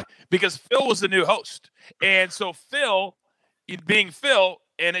here's why. Because Phil was the new host. And so Phil, being Phil,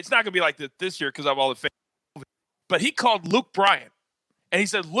 and it's not going to be like this year because of all the fans, but he called Luke Bryan. And he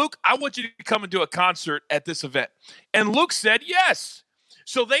said, Luke, I want you to come and do a concert at this event. And Luke said, yes.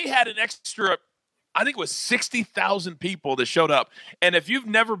 So they had an extra, I think it was 60,000 people that showed up. And if you've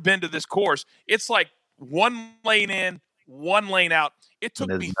never been to this course, it's like 1 lane in, 1 lane out. It took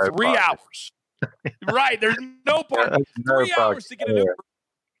me 3 hours. Right. There's no parking. 3 hours to get an Uber.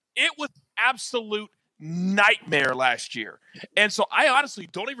 It was absolute nightmare last year. And so I honestly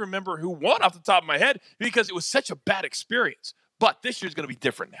don't even remember who won off the top of my head because it was such a bad experience. But this year's going to be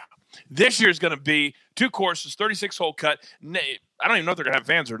different now. This year's going to be 2 courses, 36-hole cut. I don't even know if they're going to have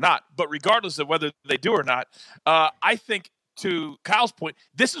fans or not. But regardless of whether they do or not, I think to Kyle's point,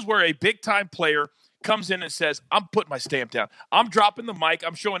 this is where a big-time player comes in and says, I'm putting my stamp down. I'm dropping the mic.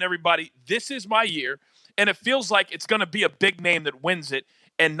 I'm showing everybody this is my year. And it feels like it's going to be a big name that wins it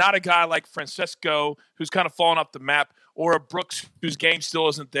and not a guy like Francesco who's kind of fallen off the map or a Brooks whose game still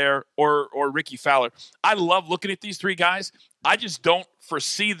isn't there or Ricky Fowler. I love looking at these 3 guys. I just don't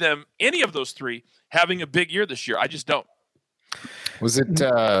foresee them, any of those 3, having a big year this year. I just don't. Was it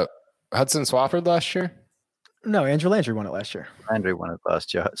Hudson Swafford last year? No, Andrew Landry won it last year. Landry won it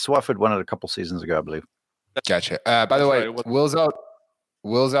last year. Swafford won it a couple seasons ago, I believe. Gotcha. By the way, Will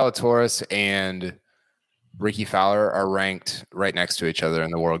Zalatoris and Ricky Fowler are ranked right next to each other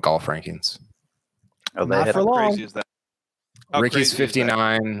in the world golf rankings. Oh, Not for long. Crazy is that? How Ricky's crazy is that?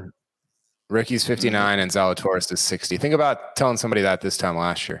 59. Ricky's 59 and Zalatoris is 60. Think about telling somebody that this time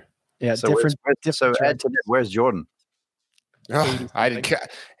last year. Yeah, So different. so add to that, where's Jordan? Oh,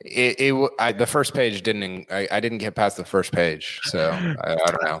 the first page didn't. I didn't get past the first page, so I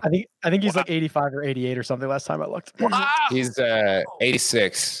don't know. I think he's like 85 or 88 or something. Last time I looked. Wow. He's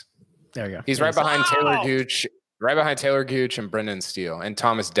 86. There you go. He's right behind Taylor Gooch, and Brendan Steele and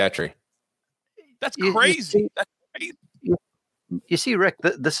Thomas Detry. That's crazy. That's crazy. You see, Rick,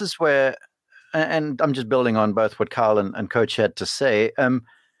 this is where, and I'm just building on both what Kyle and Coach had to say.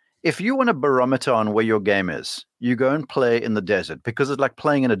 If you want a barometer on where your game is, you go and play in the desert because it's like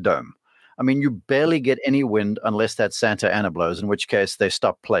playing in a dome. I mean, you barely get any wind unless that Santa Ana blows, in which case they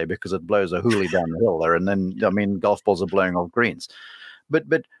stop play because it blows a hoolie down the hill there. And then, I mean, golf balls are blowing off greens. But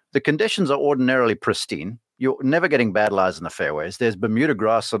the conditions are ordinarily pristine. You're never getting bad lies in the fairways. There's Bermuda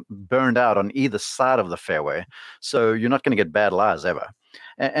grass burned out on either side of the fairway. So you're not going to get bad lies ever.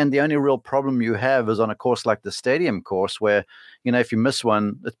 And the only real problem you have is on a course like the stadium course where, you know, if you miss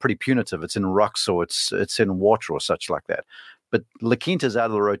one, it's pretty punitive. It's in rocks or it's in water or such like that. But La Quinta's out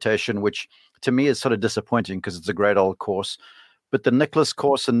of the rotation, which to me is sort of disappointing because it's a great old course. But the Nicklaus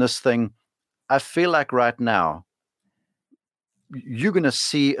course in this thing, I feel like right now, you're going to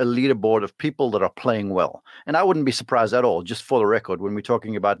see a leaderboard of people that are playing well. And I wouldn't be surprised at all, just for the record, when we're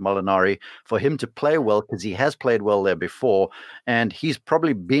talking about Molinari, for him to play well, because he has played well there before, and he's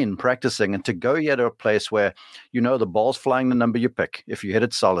probably been practicing, and to go yet to a place where, you know, the ball's flying the number you pick, if you hit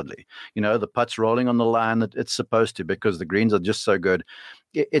it solidly, you know, the putt's rolling on the line that it's supposed to, because the greens are just so good.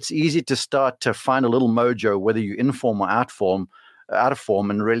 It's easy to start to find a little mojo, whether you're in form or out of form,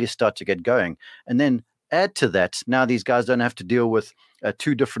 and really start to get going. And then add to that, now these guys don't have to deal with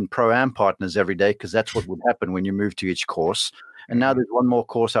two different pro-am partners every day, because that's what would happen when you move to each course. And now there's one more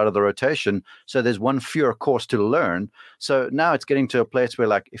course out of the rotation. So there's one fewer course to learn. So now it's getting to a place where,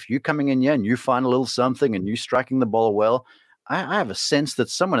 like, if you're coming in here and you find a little something and you're striking the ball well, I have a sense that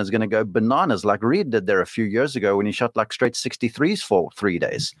someone is going to go bananas like Reed did there a few years ago when he shot like straight 63s for 3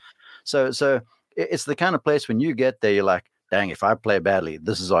 days. So it's the kind of place when you get there, you're like, dang, if I play badly,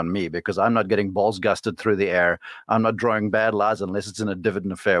 this is on me, because I'm not getting balls gusted through the air. I'm not drawing bad lies unless it's in a divot in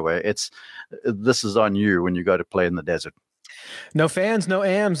the fairway. This is on you when you go to play in the desert. No fans, no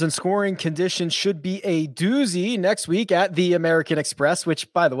AMs, and scoring conditions should be a doozy next week at the American Express,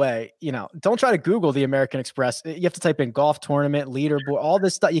 which, by the way, you know, don't try to Google the American Express. You have to type in golf tournament, leaderboard, all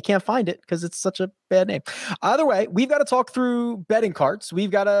this stuff. You can't find it because it's such a bad name. Either way, we've got to talk through betting cards.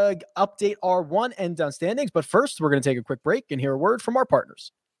 We've got to update our one and done standings. But first, we're going to take a quick break and hear a word from our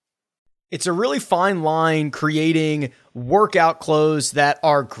partners. It's a really fine line creating workout clothes that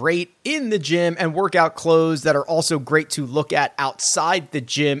are great in the gym and workout clothes that are also great to look at outside the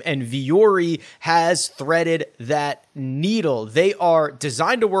gym. And Vuori has threaded that needle. They are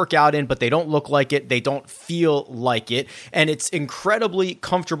designed to work out in, but they don't look like it. They don't feel like it. And it's incredibly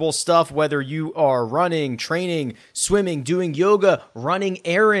comfortable stuff, whether you are running, training, swimming, doing yoga, running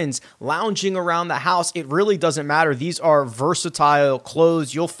errands, lounging around the house. It really doesn't matter. These are versatile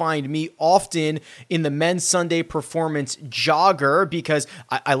clothes. You'll find me often in the men's Sunday performance jogger, because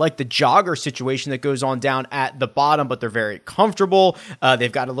I like the jogger situation that goes on down at the bottom, but they're very comfortable.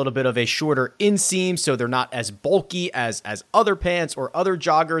 They've got a little bit of a shorter inseam, so they're not as bulky as other pants or other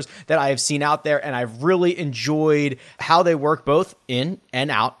joggers that I have seen out there. And I've really enjoyed how they work both in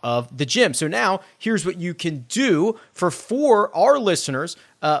and out of the gym. So now here's what you can do for our listeners.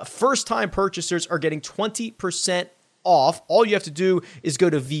 First-time purchasers are getting 20% off. All you have to do is go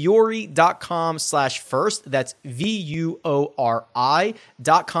to vuori.com/first. That's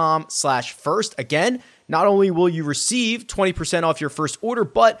VUORI.com/first. Again, not only will you receive 20% off your first order,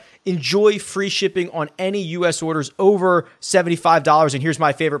 but enjoy free shipping on any U.S. orders over $75. And here's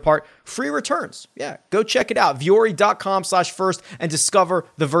my favorite part, free returns. Yeah, go check it out. vuori.com/first and discover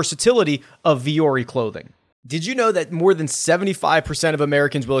the versatility of Vuori clothing. Did you know that more than 75% of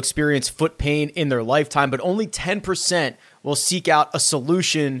Americans will experience foot pain in their lifetime, but only 10% will seek out a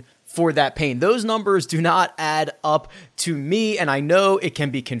solution for that pain? Those numbers do not add up to me, and I know it can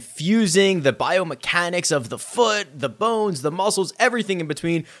be confusing, the biomechanics of the foot, the bones, the muscles, everything in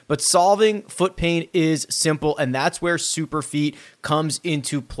between, but solving foot pain is simple, and that's where Superfeet comes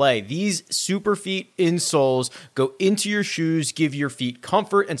into play. These Superfeet insoles go into your shoes, give your feet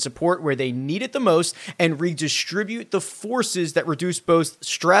comfort and support where they need it the most, and redistribute the forces that reduce both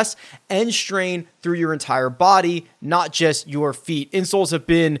stress and strain through your entire body, not just your feet. Insoles have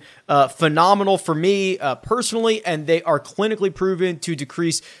been phenomenal for me personally, and they are clinically proven to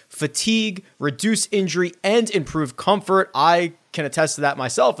decrease fatigue, reduce injury, and improve comfort. I can attest to that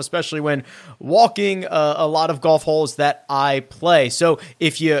myself, especially when walking a lot of golf holes that I play. So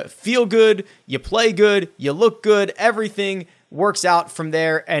if you feel good, you play good, you look good, everything works out from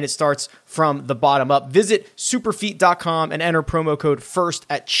there, and it starts from the bottom up. Visit superfeet.com and enter promo code FIRST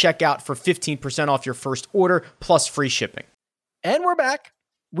at checkout for 15% off your first order plus free shipping. And we're back.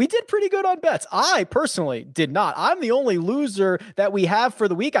 We did pretty good on bets. I personally did not. I'm the only loser that we have for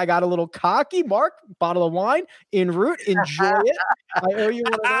the week. I got a little cocky. Mark, bottle of wine en route. Enjoy it. I owe you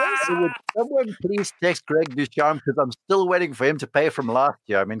one of those. Would someone please text Greg Ducharme, because I'm still waiting for him to pay from last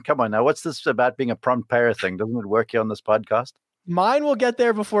year. I mean, come on now. What's this about being a prompt payer thing? Doesn't it work here on this podcast? Mine will get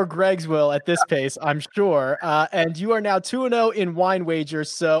there before Greg's will at this pace, I'm sure. And you are now 2-0 in wine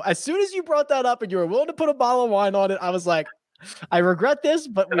wagers. So as soon as you brought that up and you were willing to put a bottle of wine on it, I was like, I regret this,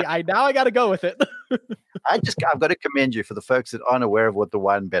 but I got to go with it. I've got to commend you for the folks that aren't aware of what the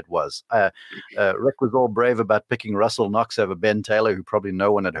wine bet was. Rick was all brave about picking Russell Knox over Ben Taylor, who probably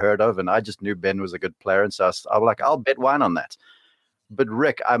no one had heard of. And I just knew Ben was a good player. And so I was like, I'll bet wine on that. But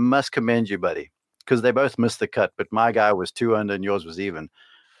Rick, I must commend you, buddy, because they both missed the cut. But my guy was 2 under and yours was even.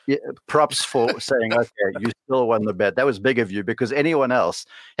 Yeah, props for saying, okay, you still won the bet. That was big of you, because anyone else,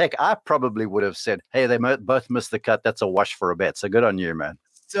 heck, I probably would have said, hey, they both missed the cut. That's a wash for a bet. So good on you, man.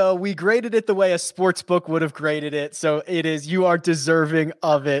 So we graded it the way a sports book would have graded it. So you are deserving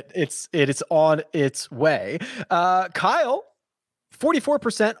of it. It is on its way. Kyle,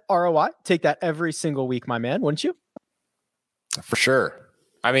 44% ROI. Take that every single week, my man, wouldn't you? For sure.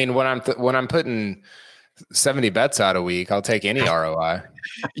 I mean, when I'm putting 70 bets out a week, I'll take any ROI.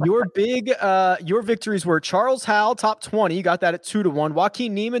 Your victories were Charles Howell, top 20. You got that at 2-1.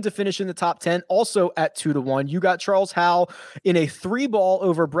 Joaquin Niemann to finish in the top 10, also at 2-1. You got Charles Howell in a 3-ball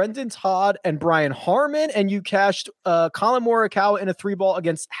over Brendan Todd and Brian Harmon, and you cashed Colin Morikawa in a 3-ball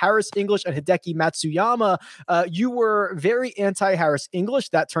against Harris English and Hideki Matsuyama. You were very anti-Harris English.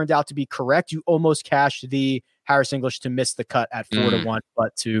 That turned out to be correct. You almost cashed the Harris English to miss the cut at 4-1,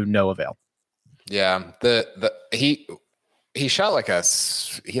 but to no avail. Yeah, he shot like I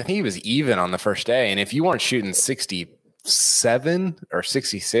think he was even on the first day, and if you weren't shooting 67 or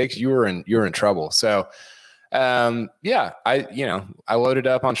 66, you were in trouble. So, yeah, I loaded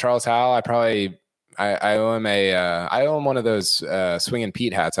up on Charles Howell. I owe him one of those swinging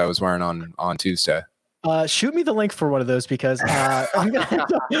Pete hats I was wearing on Tuesday. Shoot me the link for one of those, because I'm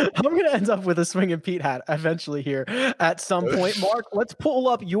gonna end up with a swinging Pete hat eventually here at some point. Mark, let's pull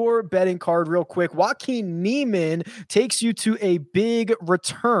up your betting card real quick. Joaquin Niemann takes you to a big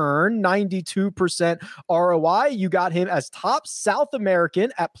return, 92% ROI. You got him as top South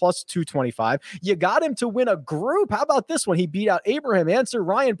American at plus 225. You got him to win a group. How about this one? He beat out Abraham Answer,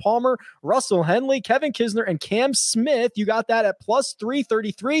 Ryan Palmer, Russell Henley, Kevin Kisner, and Cam Smith. You got that at plus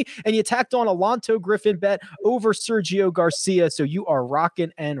 333, and you tacked on Alonto Griffin bet over Sergio Garcia. So you are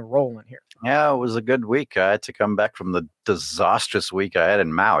rocking and rolling here. Yeah, it was a good week. I had to come back from the disastrous week I had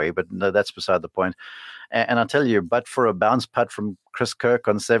in Maui, but no, that's beside the point. And I'll tell you, but for a bounce putt from Chris Kirk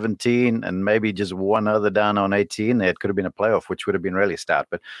on 17 and maybe just one other down on 18, it could have been a playoff, which would have been really stout.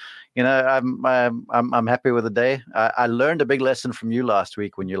 But I'm happy with the day. I learned a big lesson from you last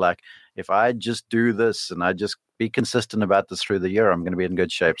week when you're like, if I just do this and I just be consistent about this through the year, I'm going to be in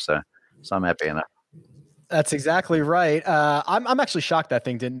good shape. So I'm happy enough. That's exactly right. I'm actually shocked that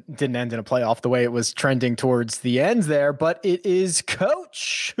thing didn't end in a playoff the way it was trending towards the end there, but it is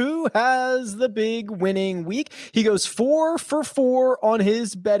Coach who has the big winning week. He goes 4 for 4 on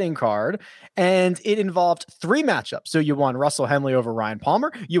his betting card, and it involved 3 matchups. So you won Russell Henley over Ryan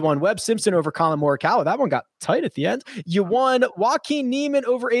Palmer. You won Webb Simpson over Colin Morikawa. That one got tight at the end. You won Joaquin Niemann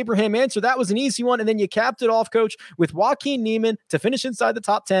over Abraham Answer. That was an easy one. And then you capped it off, Coach, with Joaquin Niemann to finish inside the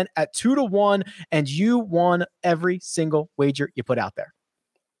top 10 at 2-1, and you won every single wager you put out there.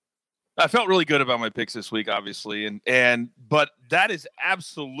 I felt really good about my picks this week, obviously, but that is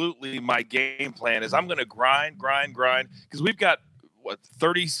absolutely my game plan. Is I'm going to grind because we've got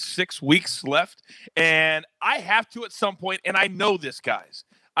 36 weeks left, and I have to at some point. And I know this, guys.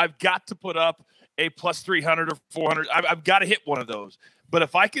 I've got to put up a plus 300 or 400. I've got to hit one of those. But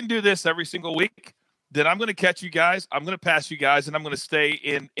if I can do this every single week, then I'm going to catch you guys. I'm going to pass you guys, and I'm going to stay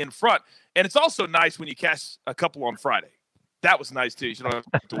in front. And it's also nice when you cash a couple on Friday. That was nice too. You don't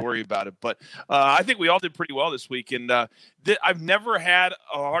have to worry about it. But I think we all did pretty well this week. And I've never had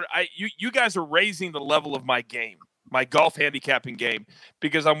a hard. You guys are raising the level of my game, my golf handicapping game,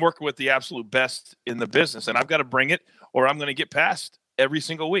 because I'm working with the absolute best in the business, and I've got to bring it, or I'm going to get passed every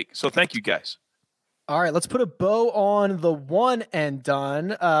single week. So thank you guys. All right, let's put a bow on the one and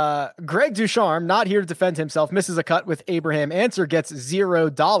done. Greg Ducharme, not here to defend himself, misses a cut with Abraham Answer, gets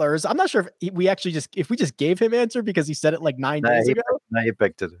 $0. I'm not sure if we just gave him Answer because he said it like 9 days ago. No, he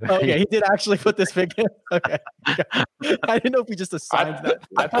picked it. Okay, he did actually put this pick in. Okay. I didn't know if we just assigned that.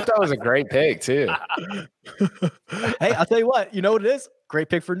 I thought that was a great pick too. Hey, I'll tell you what. You know what it is? Great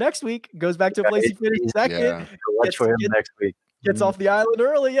pick for next week. Goes back to a place he finished second. Yeah. Watch for him next week. Gets off the island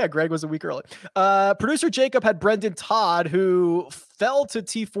early. Yeah, Greg was a week early. Producer Jacob had Brendan Todd, who fell to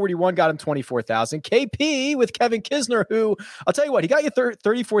T41, got him 24,000. KP with Kevin Kisner, who I'll tell you what, he got you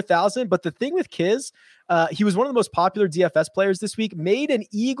 34,000. But the thing with Kiz, he was one of the most popular DFS players this week. Made an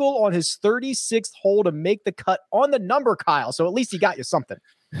eagle on his 36th hole to make the cut on the number, Kyle. So at least he got you something.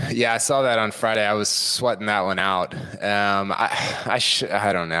 Yeah, I saw that on Friday. I was sweating that one out.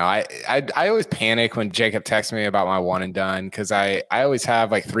 I don't know. I always panic when Jacob texts me about my one and done because I always have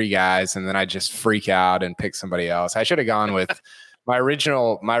like 3 guys and then I just freak out and pick somebody else. I should have gone with my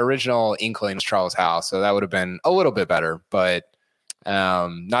original inkling was Charles Howe, so that would have been a little bit better, but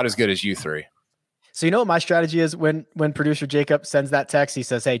not as good as you 3. So you know what my strategy is when producer Jacob sends that text, he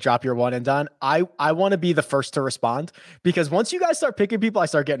says, hey, drop your one and done. I want to be the first to respond because once you guys start picking people, I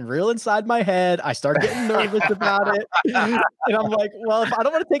start getting real inside my head. I start getting nervous about it. And I'm like, well, if I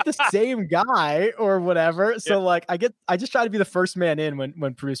don't want to take the same guy or whatever. So like I just try to be the first man in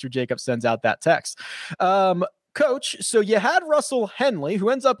when producer Jacob sends out that text. Coach, so you had Russell Henley,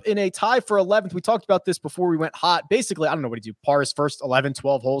 who ends up in a tie for 11th. We talked about this before we went hot. Basically, I don't know what he do, par his first 11,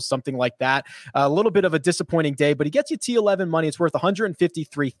 12 holes, something like that. A little bit of a disappointing day, but he gets you T11 money. It's worth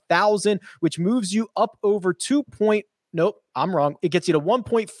 $153,000, which moves you up over Nope, I'm wrong. It gets you to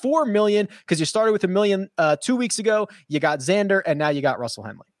 1.4 million because you started with $1 million 2 weeks ago. You got Xander, and now you got Russell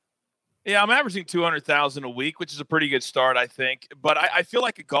Henley. Yeah, I'm averaging 200,000 a week, which is a pretty good start, I think. But I feel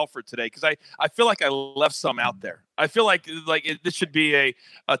like a golfer today because I feel like I left some out there. I feel like this should be a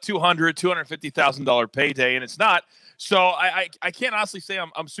 $250,000 payday, and it's not. So I can't honestly say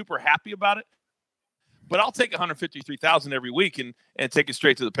I'm super happy about it. But I'll take 153,000 every week and take it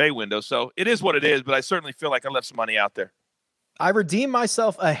straight to the pay window. So it is what it is. But I certainly feel like I left some money out there. I redeemed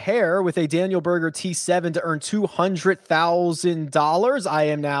myself a hair with a Daniel Berger T7 to earn $200,000. I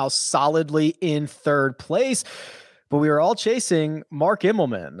am now solidly in third place, but we are all chasing Mark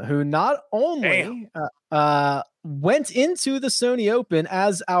Immelman, who not only went into the Sony Open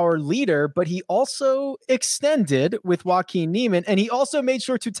as our leader, but he also extended with Joaquin Niemann. And he also made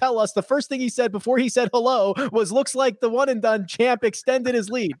sure to tell us the first thing he said before he said hello was, looks like the one and done champ extended his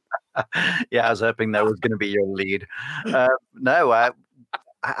lead. Yeah, I was hoping that was going to be your lead. No, I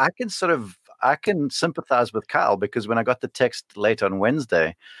can sympathize with Kyle because when I got the text late on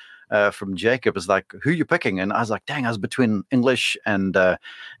Wednesday from Jacob, it's like, who you picking? And I was like, dang, I was between English and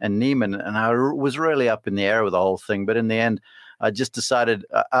Neiman, and I was really up in the air with the whole thing. But in the end, I just decided,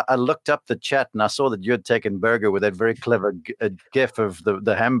 I looked up the chat and I saw that you had taken Burger with that very clever gif of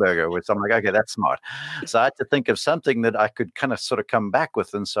the hamburger, which I'm like, okay, that's smart. So I had to think of something that I could kind of sort of come back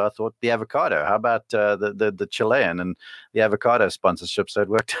with. And so I thought the avocado, how about the Chilean and the avocado sponsorship? So it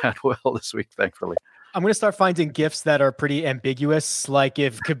worked out well this week, thankfully. I'm going to start finding gifts that are pretty ambiguous, like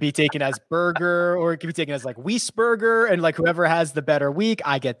if it could be taken as burger or it could be taken as like Wiesberger, and like whoever has the better week,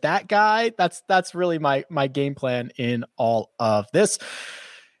 I get that guy. That's really my game plan in all of this.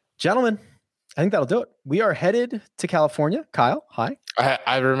 Gentlemen, I think that'll do it. We are headed to California. Kyle, hi.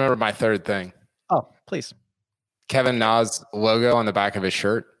 I remember my third thing. Oh, please. Kevin Na's logo on the back of his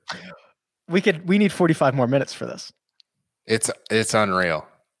shirt. We need 45 more minutes for this. It's unreal.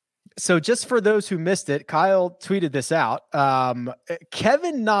 So just for those who missed it, Kyle tweeted this out.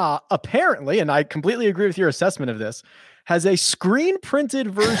 Kevin Na apparently, and I completely agree with your assessment of this, has a screen printed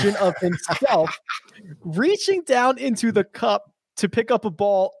version of himself reaching down into the cup to pick up a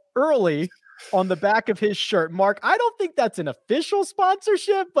ball early on the back of his shirt. Mark, I don't think that's an official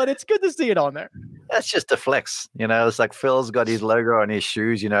sponsorship, but it's good to see it on there. That's just a flex. It's like Phil's got his logo on his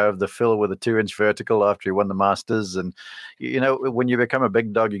shoes, of the Phil with a 2-inch vertical after he won the Masters. And, when you become a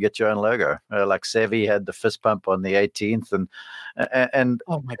big dog, you get your own logo. Like Sevi had the fist pump on the 18th. And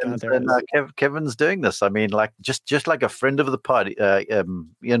oh my God, Kevin's doing this. I mean, like just like a friend of the party,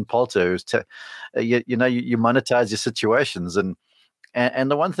 Ian Poulter, who's you monetize your situations. And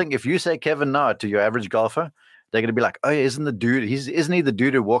the one thing, if you say Kevin Na to your average golfer, they're going to be like, oh, yeah, isn't he the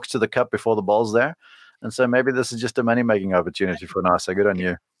dude who walks to the cup before the ball's there? And so maybe this is just a money-making opportunity for Na. So good on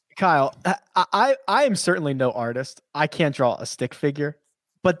you. Kyle, I am certainly no artist. I can't draw a stick figure.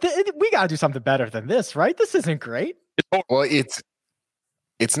 But we got to do something better than this, right? This isn't great. Well, it's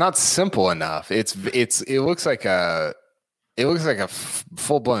not simple enough. It looks like a it looks like a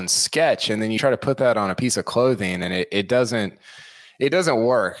full-blown sketch, and then you try to put that on a piece of clothing, and it doesn't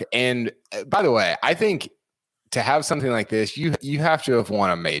work. And by the way, I think to have something like this, you have to have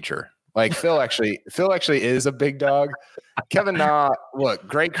won a major. Like Phil actually is a big dog. Kevin Na, look,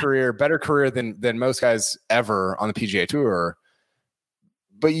 great career, better career than most guys ever on the PGA Tour.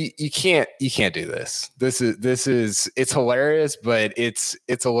 But you can't do this. This is it's hilarious, but it's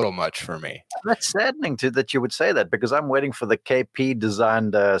a little much for me. That's saddening that you would say that, because I'm waiting for the KP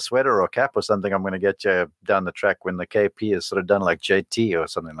designed sweater or cap or something. I'm going to get you down the track when the KP is sort of done like JT or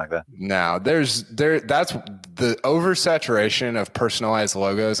something like that. No, that's the oversaturation of personalized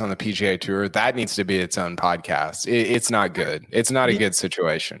logos on the PGA Tour. That needs to be its own podcast. It's not good. It's not a good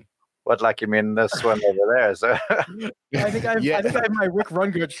situation. What, like you mean this one over there? So. I think I have my Rick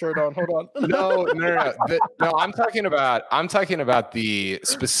Rungood shirt on. Hold on. No. I'm talking about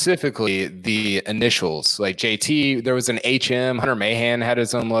specifically the initials, like JT. There was an HM. Hunter Mahan had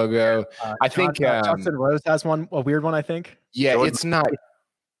his own logo. I think Justin Rose has one, a weird one. I think. Yeah, it's not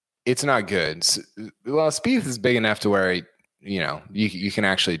good. Well, Spieth is big enough to where you can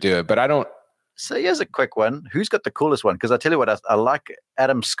actually do it, but I don't. So here's a quick one. Who's got the coolest one? Because I tell you what, I like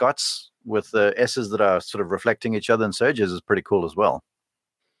Adam Scott's with the S's that are sort of reflecting each other, and Sergio's is pretty cool as well.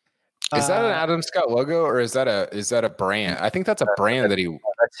 Is that an Adam Scott logo, or is that a brand? I think that's a brand that he.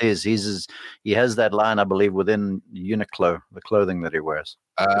 That's his. He has that line, I believe, within Uniqlo, the clothing that he wears.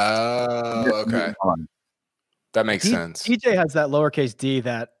 Oh, okay. That makes sense. TJ has that lowercase d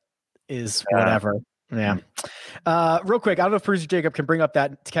that is whatever. Yeah. Real quick, I don't know if producer Jacob can bring up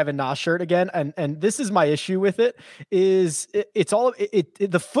that Kevin Na shirt again. And this is my issue with it is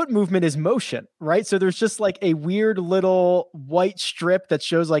the foot movement is motion, right? So there's just like a weird little white strip that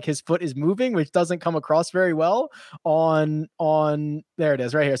shows like his foot is moving, which doesn't come across very well on there it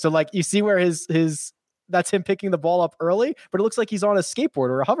is right here. So like you see where his that's him picking the ball up early, but it looks like he's on a skateboard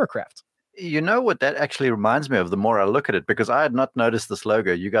or a hovercraft. You know what that actually reminds me of the more I look at it, because I had not noticed this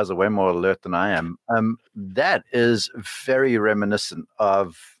logo. You guys are way more alert than I am. That is very reminiscent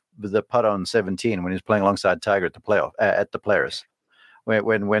of the putt on 17 when he was playing alongside Tiger at the playoff at the Players,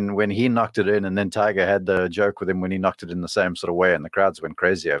 when he knocked it in, and then Tiger had the joke with him when he knocked it in the same sort of way, and the crowds went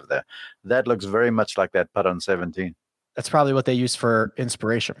crazy over there. That looks very much like that putt on 17. That's probably what they used for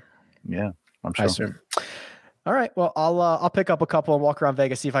inspiration. Yeah, I'm sure. I assume. All right. Well, I'll pick up a couple and walk around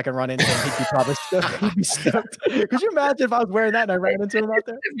Vegas, see if I can run into him. He'd be stoked. Could you imagine if I was wearing that and I ran into him out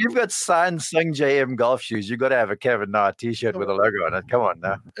there? If you've got signed Sung JM golf shoes, you got to have a Kevin Na t-shirt with a logo on it. Come on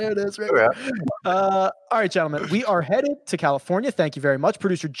now. There it is. Right. All right, gentlemen. We are headed to California. Thank you very much.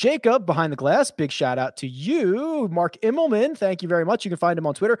 Producer Jacob behind the glass. Big shout out to you. Mark Immelman. Thank you very much. You can find him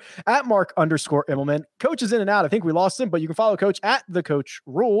on Twitter at Mark_Immelman. Coach is in and out. I think we lost him, but you can follow Coach at The Coach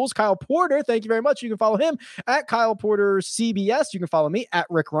Rules. Kyle Porter. Thank you very much. You can follow him at Kyle Porter CBS. You can follow me at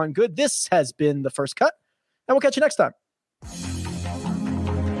Rick Run Good. This has been The First Cut, and we'll catch you next time.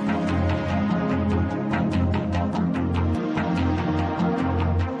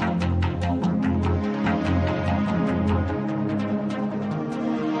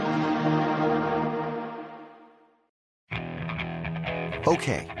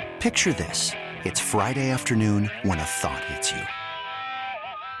 Okay, picture this. It's Friday afternoon when a thought hits you.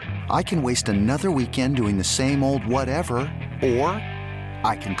 I can waste another weekend doing the same old whatever, or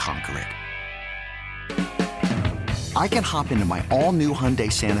I can conquer it. I can hop into my all-new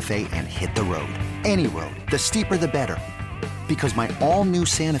Hyundai Santa Fe and hit the road. Any road. The steeper, the better. Because my all-new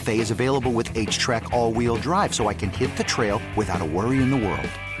Santa Fe is available with H-Track all-wheel drive, so I can hit the trail without a worry in the world.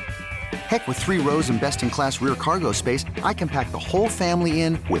 Heck, with 3 rows and best-in-class rear cargo space, I can pack the whole family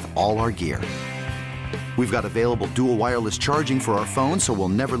in with all our gear. We've got available dual wireless charging for our phones, so we'll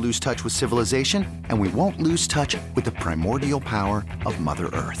never lose touch with civilization, and we won't lose touch with the primordial power of Mother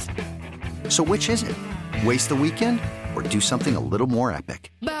Earth. So which is it? Waste the weekend or do something a little more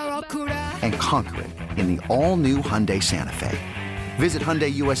epic? And conquer it in the all-new Hyundai Santa Fe. Visit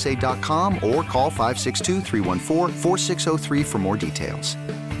HyundaiUSA.com or call 562-314-4603 for more details.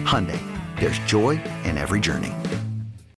 Hyundai, there's joy in every journey.